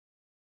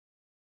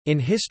In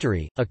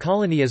history, a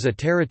colony is a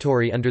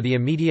territory under the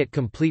immediate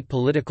complete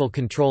political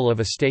control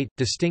of a state,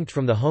 distinct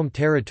from the home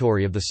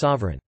territory of the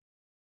sovereign.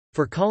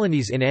 For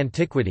colonies in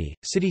antiquity,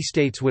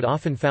 city-states would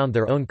often found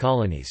their own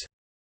colonies.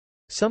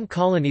 Some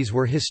colonies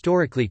were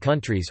historically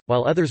countries,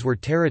 while others were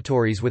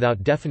territories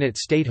without definite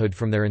statehood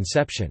from their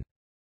inception.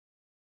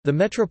 The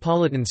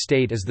metropolitan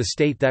state is the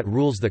state that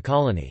rules the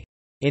colony.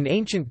 In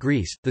ancient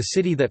Greece, the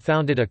city that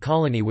founded a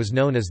colony was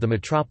known as the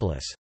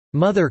metropolis.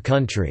 Mother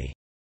country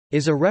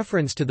is a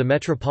reference to the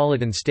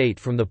metropolitan state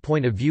from the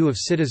point of view of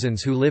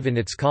citizens who live in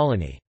its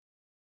colony.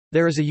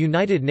 There is a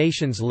United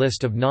Nations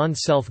list of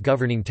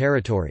non-self-governing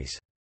territories.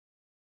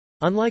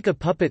 Unlike a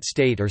puppet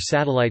state or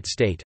satellite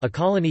state, a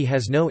colony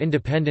has no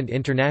independent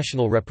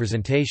international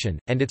representation,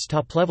 and its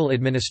top-level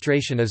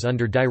administration is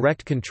under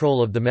direct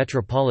control of the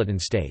metropolitan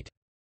state.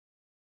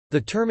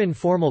 The term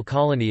informal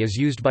colony is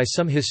used by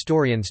some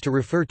historians to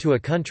refer to a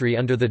country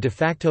under the de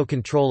facto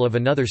control of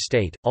another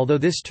state, although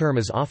this term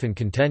is often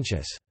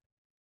contentious.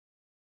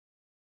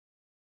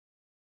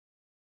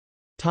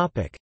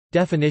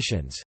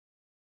 Definitions.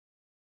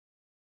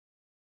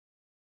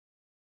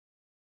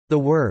 The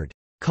word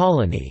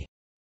 «colony»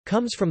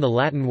 comes from the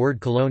Latin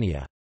word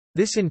colonia.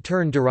 This in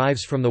turn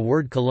derives from the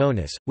word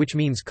colonus, which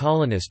means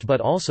colonist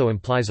but also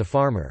implies a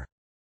farmer.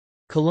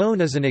 Cologne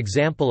is an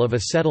example of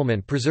a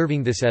settlement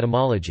preserving this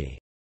etymology.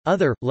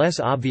 Other, less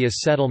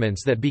obvious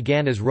settlements that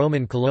began as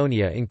Roman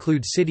colonia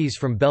include cities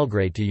from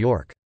Belgrade to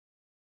York.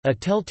 A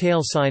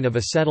telltale sign of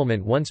a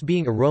settlement once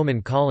being a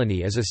Roman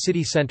colony is a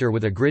city centre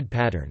with a grid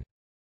pattern.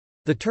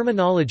 The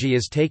terminology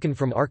is taken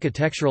from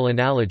architectural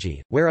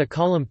analogy, where a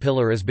column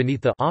pillar is beneath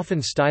the often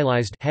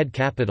stylized head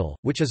capital,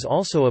 which is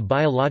also a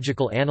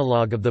biological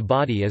analogue of the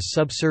body as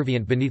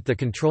subservient beneath the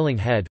controlling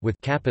head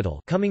with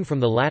capital, coming from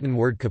the Latin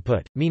word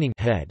caput, meaning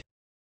head.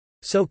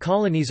 So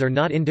colonies are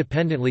not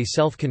independently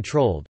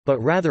self-controlled, but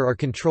rather are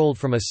controlled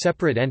from a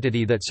separate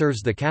entity that serves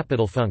the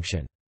capital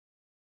function.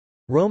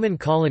 Roman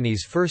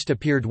colonies first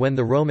appeared when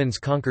the Romans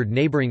conquered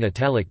neighboring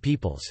Italic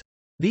peoples.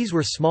 These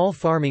were small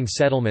farming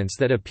settlements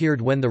that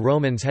appeared when the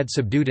Romans had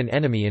subdued an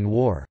enemy in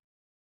war.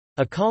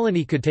 A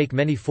colony could take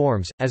many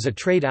forms, as a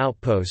trade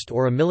outpost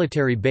or a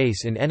military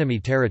base in enemy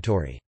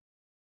territory.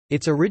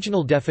 Its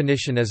original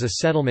definition as a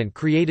settlement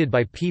created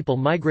by people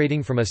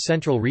migrating from a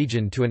central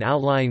region to an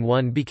outlying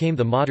one became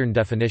the modern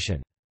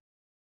definition.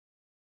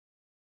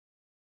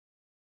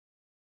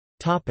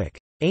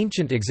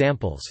 Ancient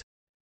examples.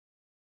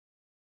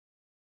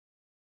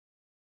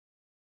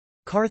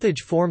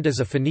 Carthage formed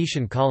as a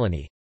Phoenician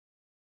colony.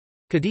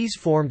 Cadiz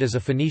formed as a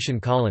Phoenician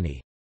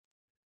colony.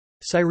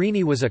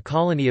 Cyrene was a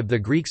colony of the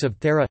Greeks of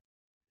Thera.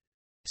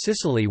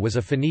 Sicily was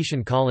a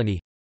Phoenician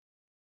colony.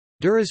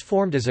 Duras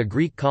formed as a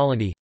Greek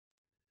colony.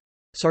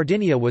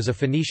 Sardinia was a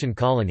Phoenician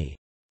colony.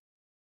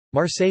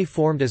 Marseille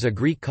formed as a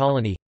Greek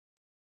colony.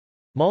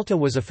 Malta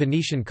was a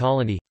Phoenician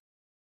colony.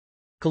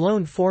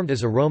 Cologne formed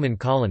as a Roman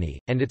colony,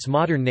 and its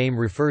modern name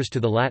refers to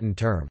the Latin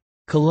term,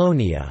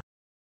 colonia.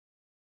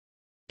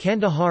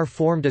 Kandahar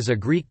formed as a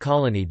Greek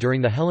colony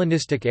during the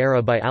Hellenistic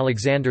era by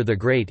Alexander the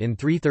Great in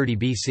 330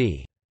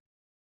 BC.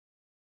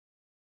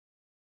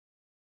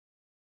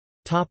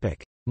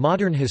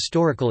 Modern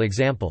historical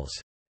examples.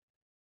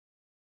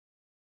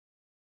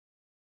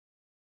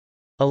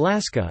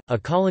 Alaska, a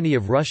colony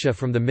of Russia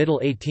from the middle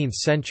 18th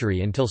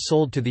century until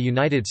sold to the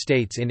United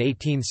States in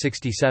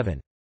 1867.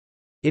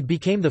 It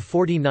became the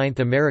 49th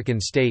American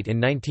state in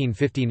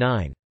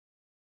 1959.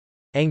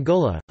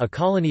 Angola, a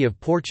colony of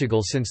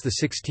Portugal since the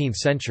 16th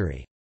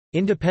century.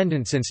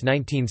 Independent since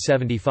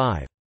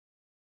 1975.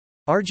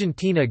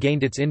 Argentina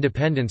gained its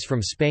independence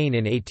from Spain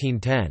in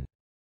 1810.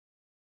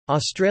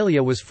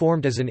 Australia was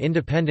formed as an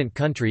independent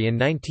country in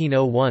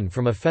 1901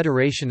 from a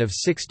federation of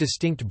 6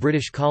 distinct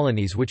British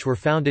colonies which were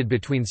founded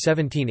between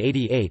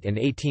 1788 and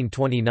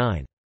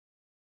 1829.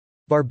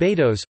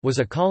 Barbados, was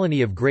a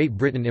colony of Great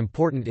Britain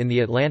important in the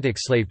Atlantic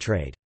slave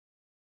trade.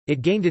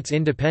 It gained its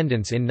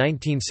independence in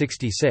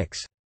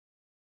 1966.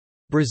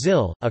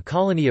 Brazil, a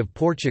colony of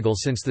Portugal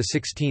since the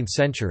 16th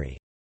century.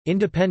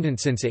 Independent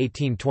since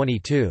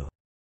 1822.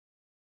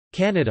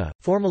 Canada,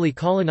 formerly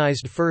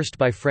colonized first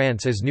by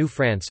France as New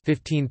France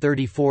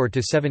 1534 to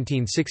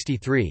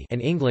 1763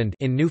 and England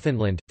in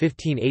Newfoundland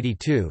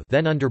 1582,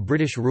 then under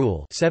British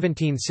rule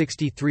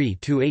 1763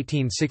 to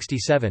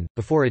 1867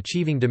 before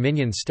achieving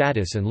Dominion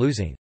status and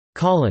losing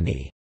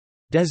colony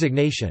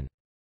designation.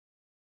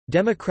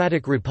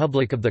 Democratic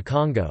Republic of the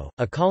Congo,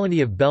 a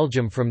colony of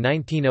Belgium from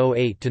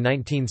 1908 to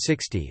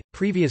 1960,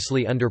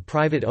 previously under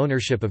private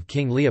ownership of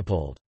King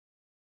Leopold.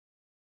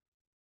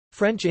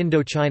 French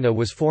Indochina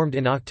was formed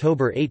in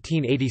October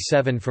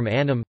 1887 from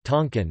Annam,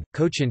 Tonkin,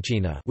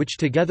 Cochinchina, which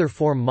together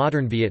form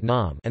modern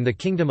Vietnam, and the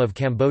Kingdom of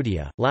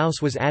Cambodia.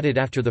 Laos was added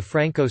after the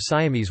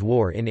Franco-Siamese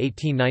War in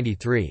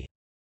 1893.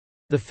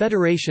 The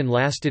federation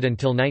lasted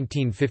until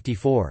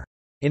 1954.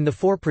 In the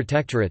 4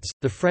 protectorates,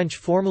 the French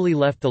formally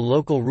left the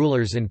local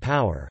rulers in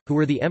power, who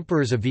were the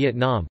emperors of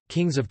Vietnam,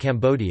 kings of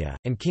Cambodia,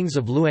 and kings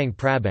of Luang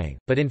Prabang,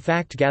 but in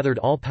fact gathered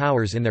all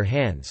powers in their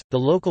hands, the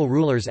local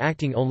rulers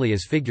acting only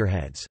as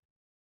figureheads.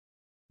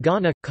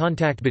 Ghana –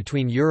 Contact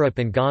between Europe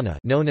and Ghana,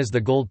 known as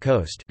the Gold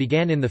Coast,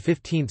 began in the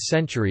 15th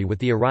century with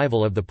the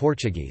arrival of the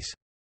Portuguese.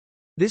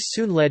 This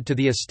soon led to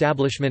the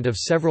establishment of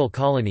several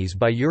colonies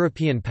by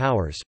European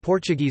powers: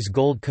 Portuguese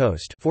Gold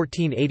Coast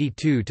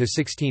 (1482 to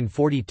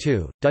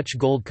 1642), Dutch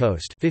Gold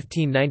Coast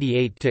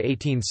 (1598 to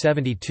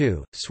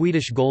 1872),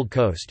 Swedish Gold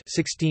Coast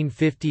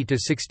 (1650 to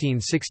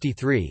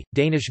 1663),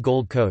 Danish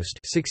Gold Coast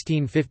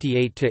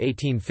 (1658 to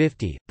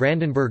 1850),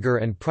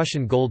 Brandenburger and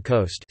Prussian Gold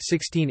Coast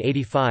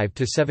 (1685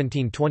 to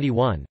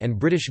 1721), and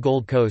British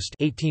Gold Coast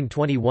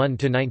 (1821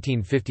 to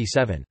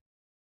 1957).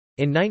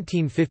 In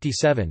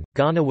 1957,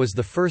 Ghana was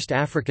the first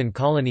African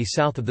colony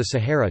south of the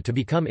Sahara to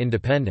become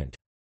independent.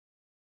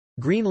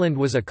 Greenland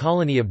was a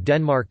colony of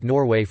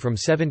Denmark-Norway from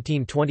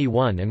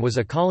 1721 and was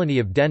a colony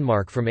of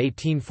Denmark from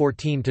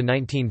 1814 to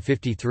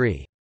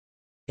 1953.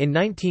 In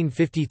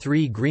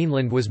 1953,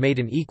 Greenland was made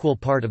an equal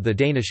part of the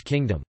Danish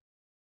kingdom.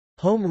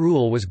 Home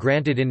rule was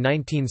granted in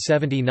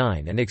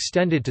 1979 and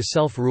extended to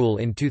self-rule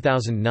in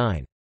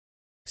 2009.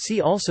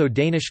 See also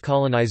Danish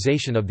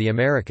colonization of the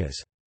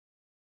Americas.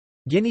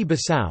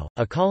 Guinea-Bissau,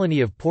 a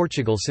colony of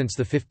Portugal since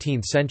the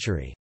 15th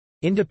century.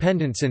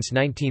 Independent since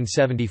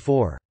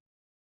 1974.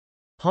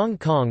 Hong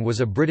Kong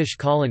was a British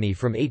colony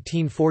from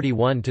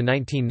 1841 to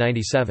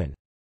 1997.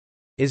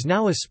 Is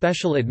now a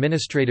special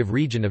administrative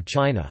region of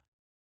China.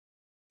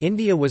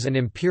 India was an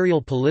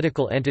imperial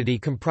political entity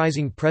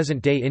comprising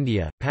present-day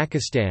India,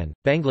 Pakistan,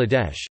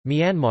 Bangladesh,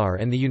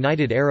 Myanmar and the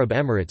United Arab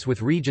Emirates,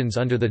 with regions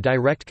under the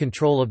direct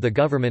control of the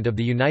Government of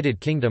the United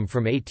Kingdom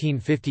from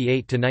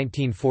 1858 to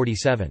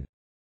 1947.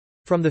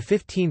 From the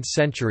 15th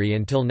century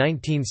until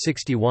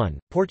 1961,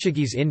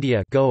 Portuguese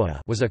India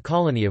Goa was a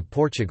colony of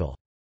Portugal.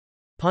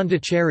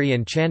 Pondicherry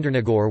and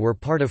Chandernagore were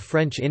part of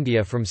French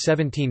India from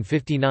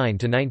 1759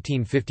 to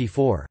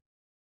 1954.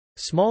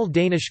 Small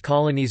Danish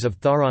colonies of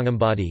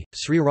Tharangambadi,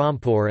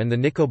 Srirampur and the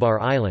Nicobar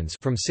Islands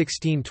from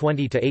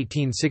 1620 to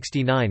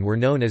 1869 were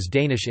known as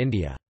Danish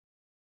India.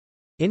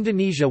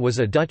 Indonesia was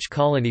a Dutch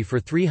colony for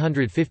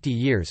 350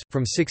 years,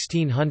 from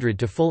 1600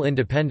 to full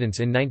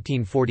independence in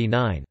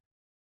 1949.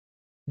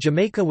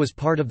 Jamaica was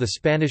part of the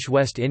Spanish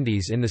West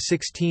Indies in the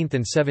 16th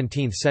and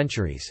 17th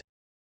centuries.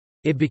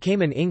 It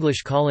became an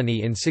English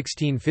colony in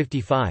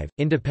 1655,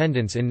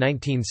 independence in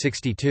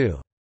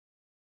 1962.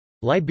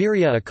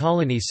 Liberia, a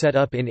colony set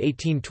up in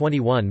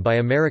 1821 by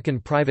American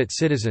private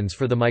citizens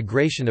for the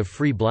migration of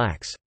free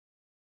blacks.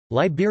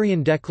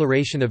 Liberian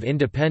Declaration of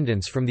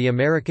Independence from the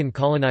American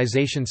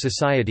Colonization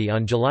Society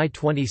on July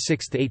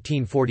 26,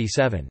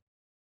 1847.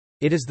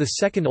 It is the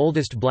second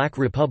oldest black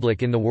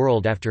republic in the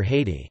world after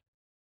Haiti.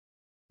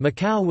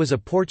 Macau was a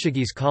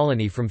Portuguese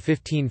colony from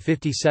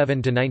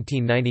 1557 to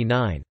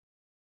 1999.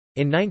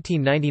 In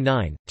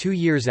 1999, 2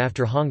 years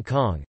after Hong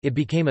Kong, it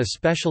became a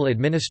special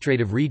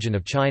administrative region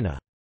of China.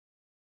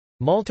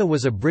 Malta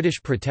was a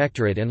British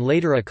protectorate and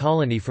later a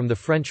colony from the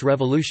French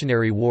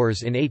Revolutionary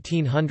Wars in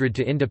 1800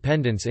 to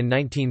independence in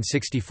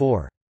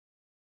 1964.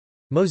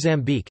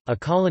 Mozambique, a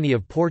colony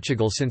of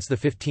Portugal since the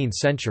 15th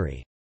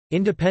century.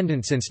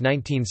 Independent since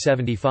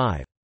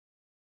 1975.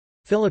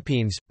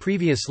 Philippines,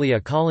 previously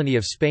a colony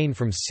of Spain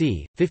from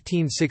c.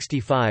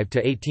 1565 to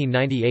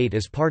 1898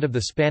 as part of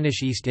the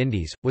Spanish East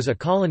Indies, was a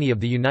colony of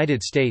the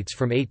United States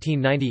from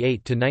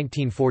 1898 to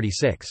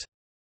 1946.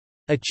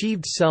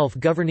 Achieved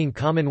self-governing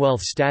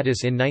Commonwealth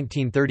status in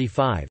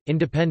 1935,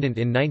 independent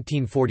in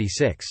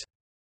 1946.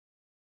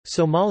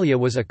 Somalia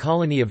was a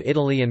colony of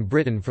Italy and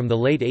Britain from the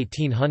late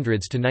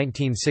 1800s to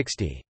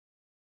 1960.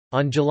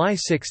 On July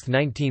 6,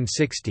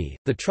 1960,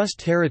 the Trust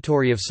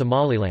Territory of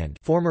Somaliland,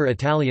 former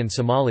Italian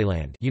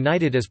Somaliland,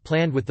 united as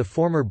planned with the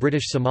former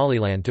British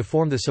Somaliland to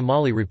form the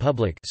Somali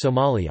Republic,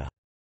 Somalia.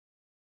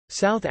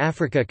 South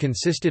Africa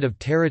consisted of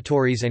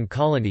territories and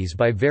colonies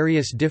by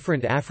various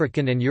different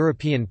African and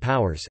European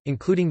powers,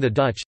 including the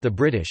Dutch, the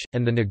British,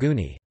 and the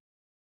Nguni.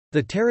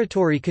 The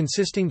territory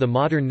consisting the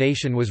modern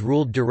nation was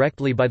ruled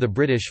directly by the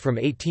British from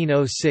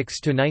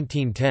 1806 to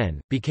 1910,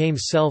 became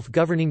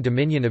self-governing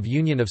Dominion of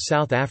Union of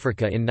South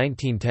Africa in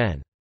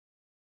 1910.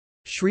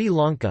 Sri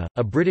Lanka,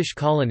 a British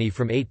colony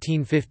from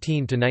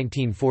 1815 to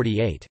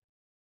 1948.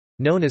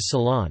 Known as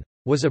Ceylon.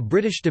 Was a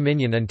British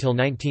dominion until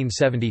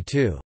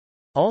 1972.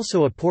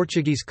 Also a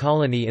Portuguese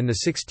colony in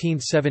the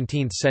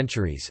 16th–17th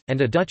centuries, and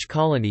a Dutch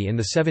colony in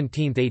the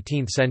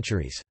 17th–18th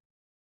centuries.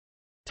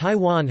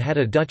 Taiwan had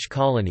a Dutch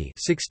colony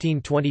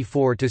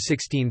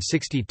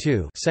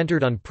 1624–1662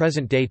 centered on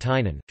present-day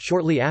Tainan.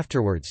 Shortly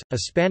afterwards, a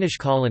Spanish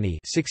colony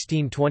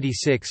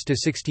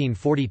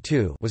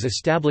 1626–1642 was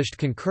established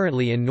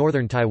concurrently in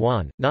northern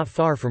Taiwan, not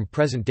far from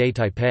present-day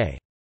Taipei.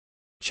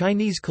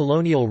 Chinese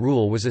colonial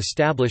rule was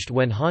established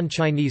when Han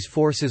Chinese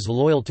forces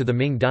loyal to the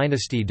Ming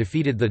dynasty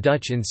defeated the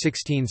Dutch in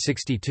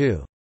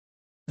 1662.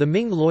 The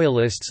Ming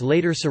loyalists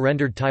later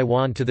surrendered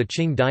Taiwan to the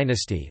Qing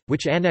dynasty,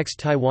 which annexed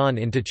Taiwan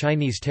into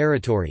Chinese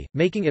territory,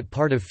 making it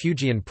part of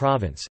Fujian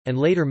province, and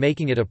later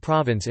making it a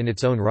province in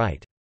its own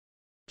right.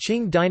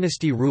 Qing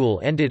dynasty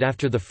rule ended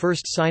after the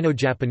First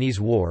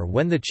Sino-Japanese War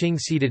when the Qing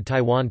ceded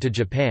Taiwan to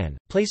Japan,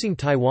 placing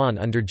Taiwan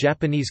under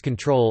Japanese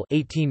control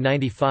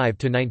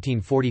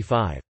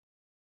 1895–1945.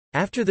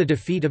 After the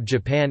defeat of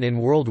Japan in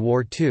World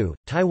War II,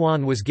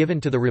 Taiwan was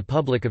given to the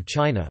Republic of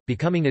China,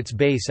 becoming its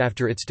base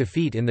after its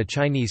defeat in the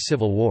Chinese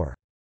Civil War.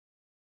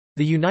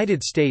 The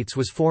United States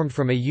was formed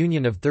from a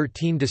union of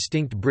 13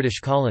 distinct British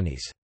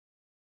colonies.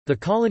 The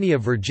colony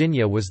of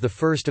Virginia was the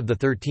first of the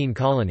 13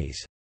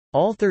 colonies.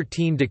 All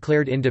 13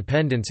 declared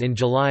independence in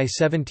July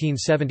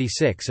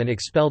 1776 and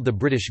expelled the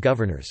British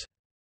governors.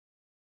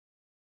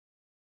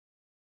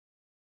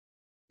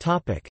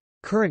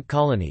 Current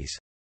colonies.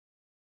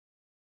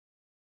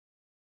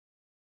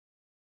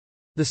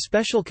 The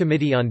Special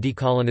Committee on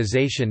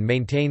Decolonization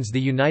maintains the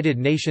United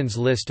Nations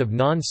list of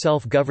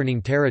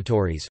non-self-governing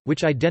territories,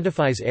 which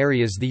identifies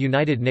areas the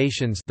United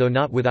Nations, though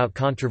not without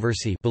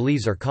controversy,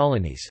 believes are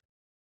colonies.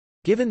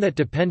 Given that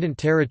dependent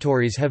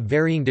territories have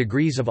varying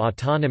degrees of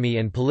autonomy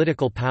and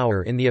political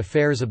power in the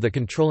affairs of the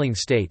controlling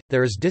state,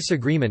 there is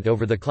disagreement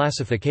over the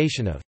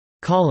classification of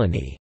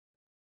colony.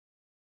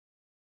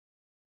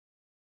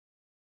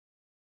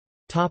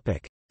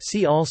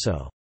 See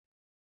also: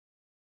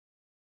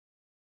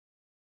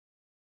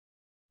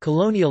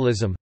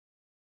 colonialism,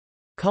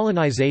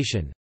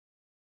 colonization,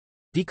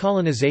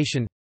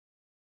 decolonization,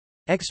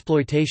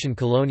 exploitation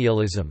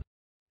colonialism,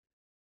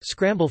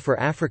 scramble for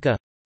Africa,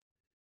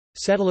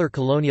 settler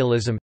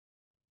colonialism,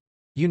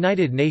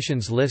 United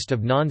Nations list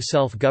of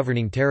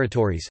non-self-governing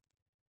territories.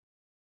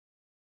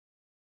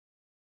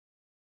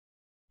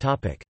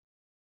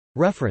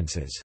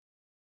 References.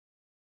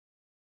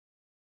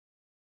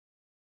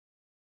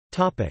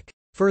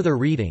 Further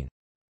reading.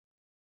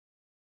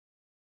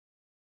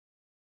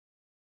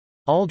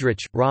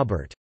 Aldrich,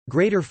 Robert.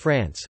 Greater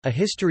France, A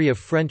History of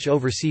French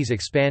Overseas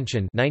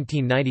Expansion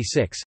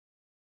 1996.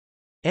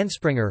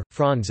 Anspringer,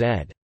 Franz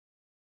ed.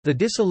 The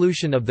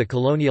Dissolution of the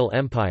Colonial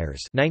Empires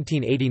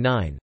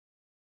 1989.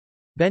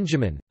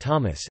 Benjamin,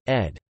 Thomas,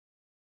 ed.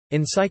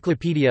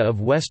 Encyclopedia of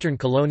Western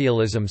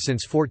Colonialism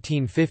since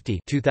 1450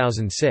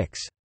 2006.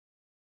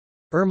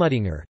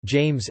 Ermutinger,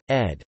 James,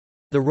 ed.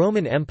 The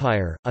Roman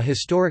Empire, A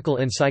Historical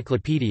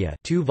Encyclopedia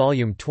 2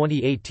 volume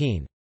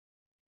 2018.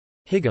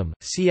 Higham,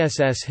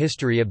 CSS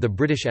History of the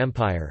British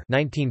Empire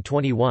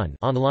 1921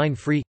 online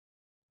free.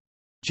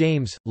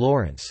 James,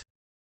 Lawrence.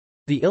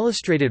 The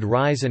Illustrated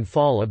Rise and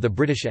Fall of the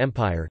British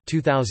Empire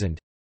 2000.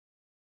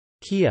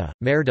 Kia,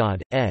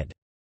 Mehrdad, ed.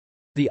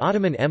 The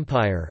Ottoman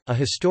Empire, A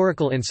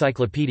Historical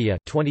Encyclopedia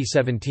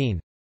 2017.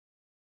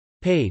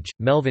 Page,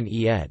 Melvin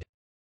E. ed.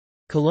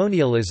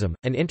 Colonialism,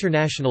 An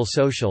International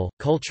Social,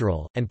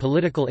 Cultural, and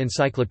Political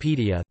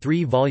Encyclopedia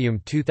 3 volume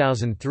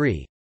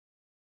 2003.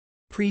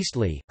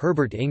 Priestley,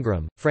 Herbert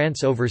Ingram,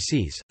 France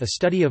Overseas, A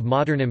Study of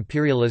Modern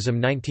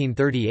Imperialism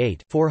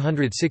 1938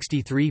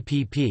 463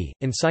 pp.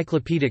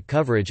 Encyclopedic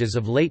coverage as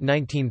of late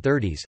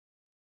 1930s.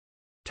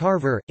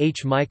 Tarver,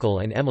 H. Michael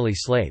and Emily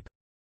Slape.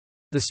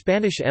 The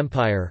Spanish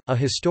Empire, A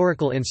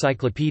Historical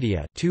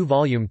Encyclopedia 2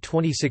 volume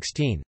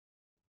 2016.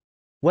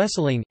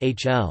 Wesseling,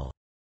 H. L.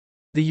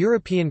 The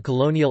European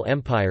Colonial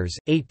Empires,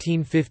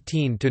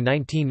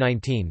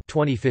 1815–1919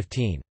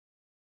 2015.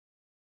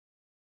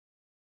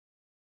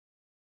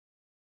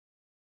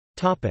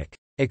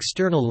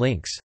 External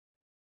links.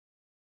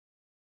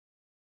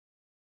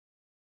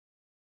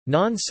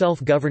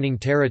 Non-self-governing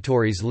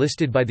territories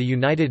listed by the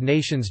United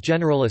Nations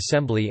General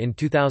Assembly in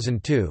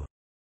 2002.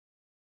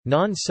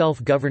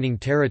 Non-self-governing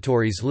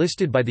territories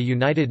listed by the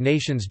United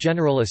Nations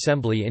General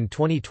Assembly in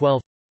 2012.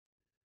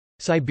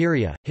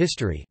 Siberia,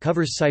 History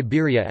covers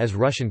Siberia as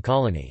Russian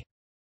colony.